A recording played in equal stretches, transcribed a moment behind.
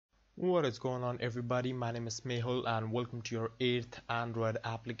What is going on, everybody? My name is Mehul and welcome to your 8th Android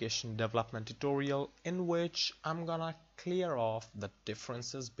application development tutorial, in which I'm gonna clear off the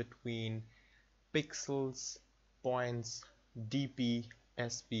differences between pixels, points, DP,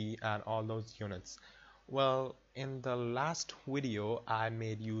 SP and all those units. Well, in the last video I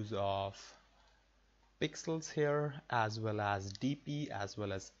made use of pixels here as well as DP as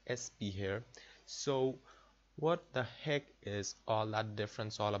well as SP here. So what the heck is all that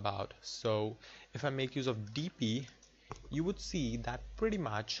difference all about? So if I make use of DP, you would see that pretty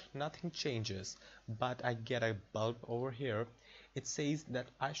much nothing changes, but I get a bulb over here. It says that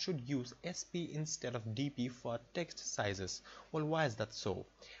I should use SP instead of DP for text sizes. Well, why is that so?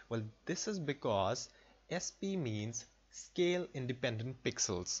 Well, this is because SP means scale independent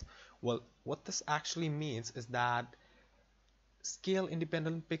pixels. Well, what this actually means is that scale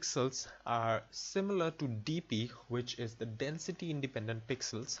independent pixels are similar to DP, which is the density independent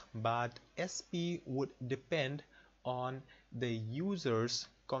pixels, but SP would depend on the user's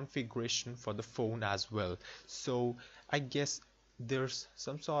configuration for the phone as well. So I guess there's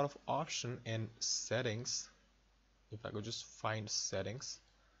some sort of option in settings. If I could just find settings,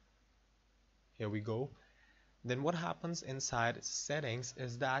 here we go. Then what happens inside settings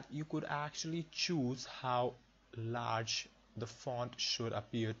is that you could actually choose how large the font should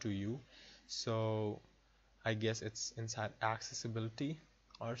appear to you. So I guess it's inside accessibility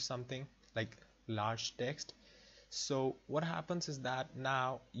or something like large text. So what happens is that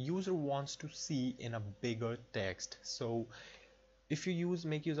now user wants to see in a bigger text. So if you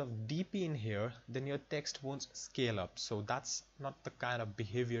make use of DP in here, then your text won't scale up. So that's not the kind of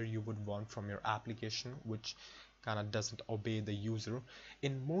behavior you would want from your application, which kind of doesn't obey the user.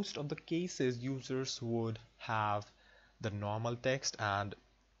 In most of the cases, users would have the normal text, and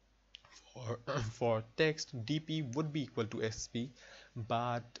for, for text, DP would be equal to SP.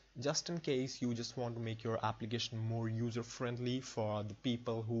 But just in case you just want to make your application more user friendly for the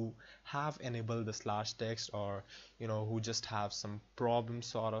people who have enabled this large text, or who just have some problem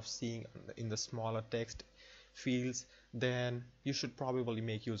sort of seeing in the smaller text fields, then you should probably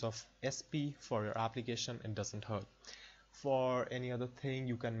make use of SP for your application. It doesn't hurt. For any other thing,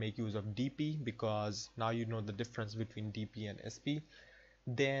 you can make use of DP, because now you know the difference between DP and SP.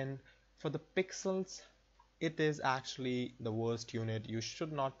 Then for the pixels, it is actually the worst unit. You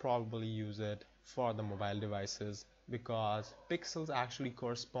should not probably use it for the mobile devices, because pixels actually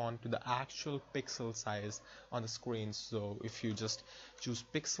correspond to the actual pixel size on the screen. So if you just choose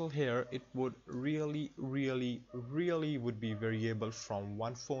pixel here, it would really would be variable from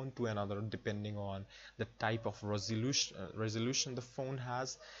one phone to another depending on the type of resolution the phone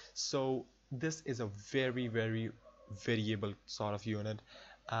has. So this is a very variable sort of unit.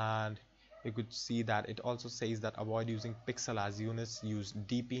 And you could see that it also says that avoid using pixel as units, use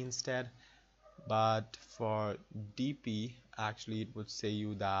DP instead. But for DP, actually it would say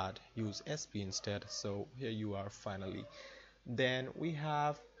you that use SP instead. So here you are finally. Then we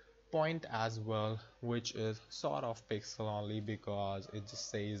have point as well, which is sort of pixel only, because it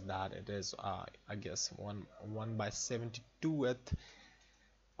just says that it is I guess 1 by 72th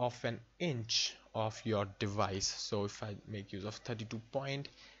of an inch of your device. So if I make use of 32 point,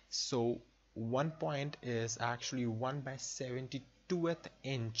 so 1 point is actually 1 by 72th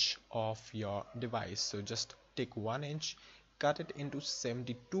inch of your device. So just take 1 inch, cut it into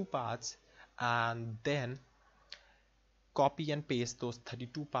 72 parts, and then copy and paste those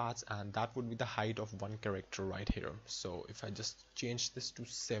 32 parts, and that would be the height of one character right here. So if I just change this to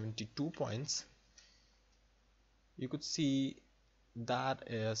 72 points, you could see that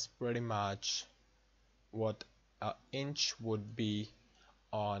is pretty much what an inch would be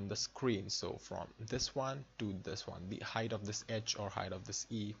on the screen. So from this one to this one, the height of this H or height of this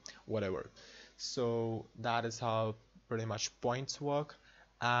E, whatever. So that is how pretty much points work.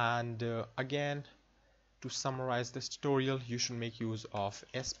 And again, to summarize this tutorial, you should make use of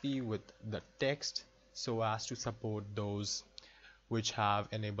SP with the text so as to support those which have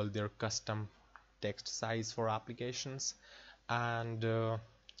enabled their custom text size for applications. And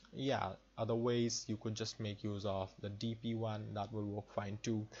yeah, other ways you could just make use of the DP one, that will work fine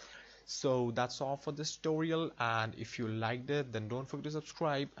too. So that's all for this tutorial, and if you liked it, then don't forget to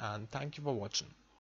subscribe, and thank you for watching.